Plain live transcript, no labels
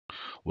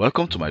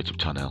Welcome to my YouTube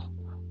channel.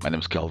 My name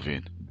is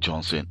Kelvin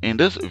Johnson. In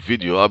this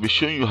video, I'll be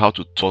showing you how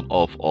to turn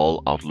off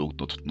all Outlook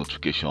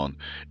notification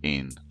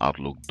in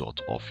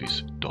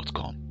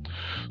outlook.office.com.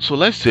 So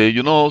let's say,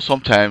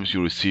 sometimes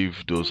you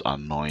receive those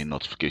annoying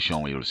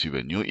notifications when you receive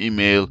a new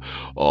email,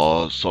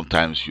 or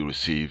sometimes you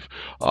receive,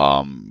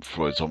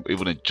 for example,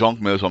 even a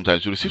junk mail.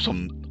 Sometimes you receive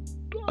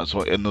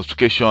so a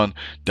notification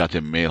that a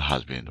mail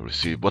has been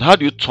received. But how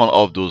do you turn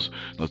off those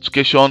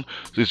notifications?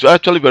 So it's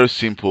actually very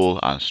simple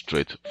and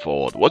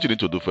straightforward. What you need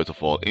to do, first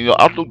of all, in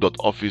your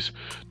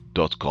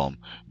outlook.office.com,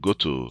 go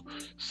to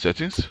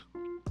settings.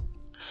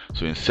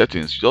 So in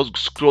settings, just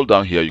scroll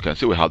down here. You can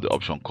see we have the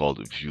option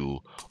called view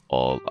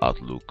all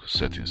Outlook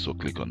settings. So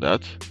click on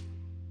that.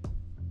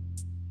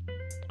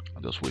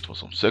 I'll just wait for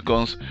some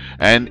seconds.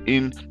 And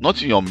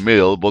not in your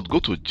mail, but go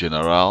to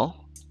general.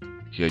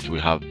 Here we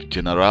have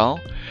general,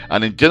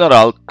 and in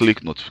general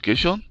click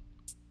notification.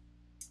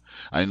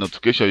 And in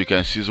notification you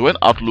can see, so when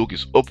Outlook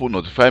is open,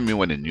 notify me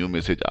when a new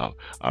message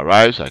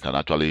arrives. I can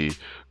actually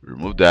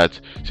remove that.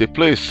 Say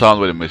play a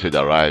sound when a message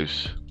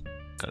arrives.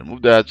 I can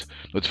remove that.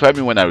 Notify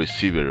me when I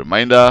receive a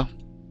reminder.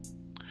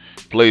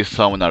 Play a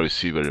sound when I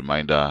receive a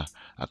reminder.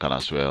 I can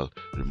as well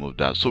remove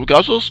that. So we can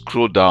also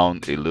scroll down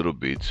a little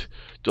bit.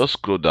 Just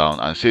scroll down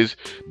and it says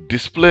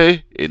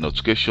display a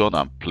notification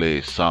and play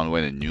a sound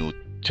when a new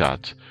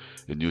chat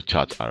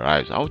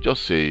arrives. I would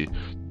just say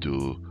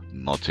do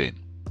nothing,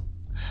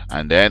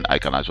 and then I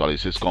can actually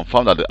say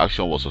confirm that the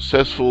action was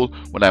successful.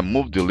 When I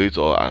move, delete,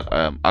 or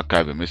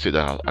archive a message,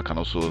 I can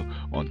also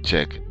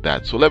uncheck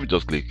that. So let me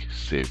just click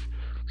save,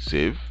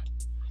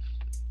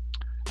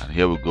 and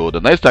here we go.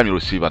 The next time you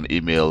receive an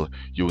email,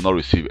 you will not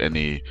receive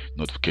any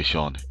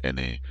notification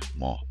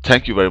anymore.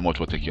 Thank you very much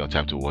for taking your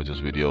time to watch this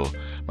video.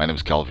 My name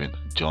is Kelvin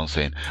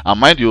Johnson, and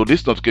mind you,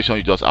 this notification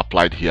you just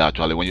applied here,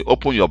 actually when you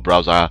open your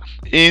browser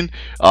in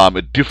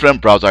a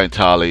different browser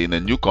entirely in a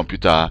new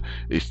computer,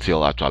 it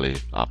still actually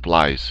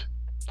applies.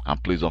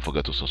 And please don't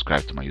forget to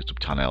subscribe to my YouTube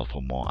channel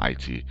for more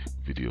IT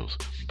videos.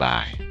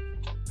 Bye.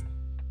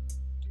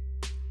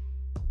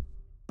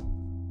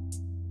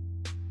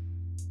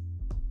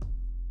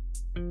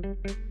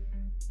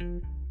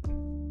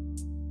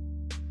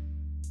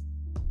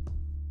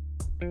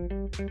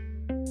 Thank you.